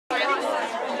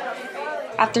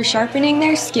After sharpening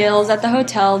their skills at the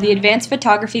hotel, the advanced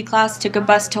photography class took a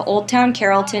bus to Old Town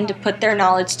Carrollton to put their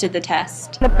knowledge to the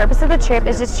test. The purpose of the trip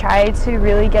is to try to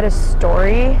really get a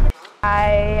story.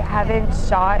 I haven't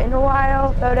shot in a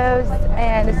while photos,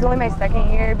 and this is only my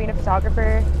second year being a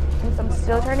photographer, and so I'm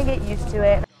still trying to get used to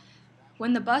it.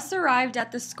 When the bus arrived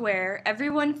at the square,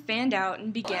 everyone fanned out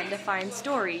and began to find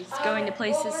stories, going to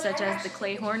places such as the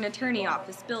Clayhorn Attorney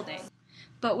Office building.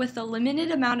 But with the limited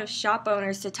amount of shop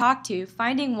owners to talk to,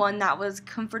 finding one that was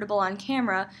comfortable on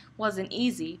camera wasn't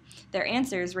easy, their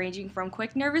answers ranging from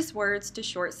quick nervous words to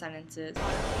short sentences.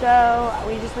 So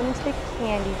we just went into the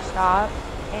candy shop,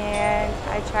 and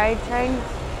I tried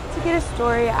to get a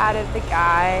story out of the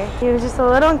guy. He was just a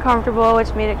little uncomfortable,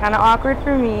 which made it kind of awkward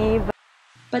for me.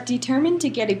 But determined to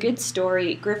get a good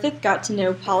story, Griffith got to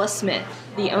know Paula Smith,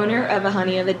 the owner of A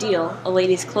Honey of a Deal, a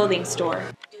ladies' clothing store.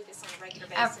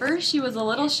 At first, she was a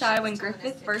little shy when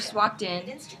Griffith first walked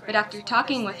in, but after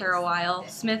talking with her a while,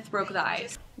 Smith broke the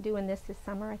ice. Doing this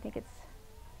summer, I think it's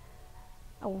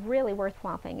a really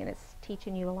worthwhile thing, and it's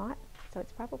teaching you a lot, so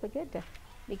it's probably good to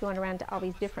be going around to all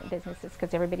these different businesses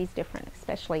because everybody's different,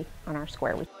 especially on our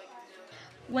square.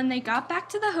 When they got back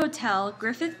to the hotel,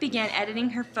 Griffith began editing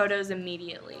her photos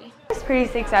immediately. It was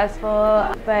pretty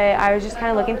successful, but I was just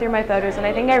kind of looking through my photos, and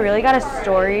I think I really got a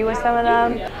story with some of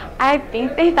them. I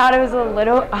think they thought it was a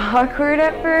little awkward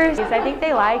at first. I think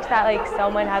they liked that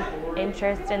someone had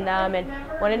interest in them and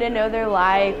wanted to know their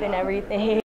life and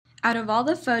everything. Out of all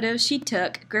the photos she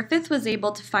took, Griffith was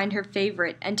able to find her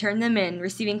favorite and turn them in,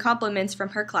 receiving compliments from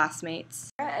her classmates.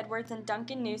 Sara Edwards and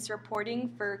Duncan Nues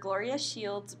reporting for Gloria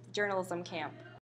Shields' journalism camp.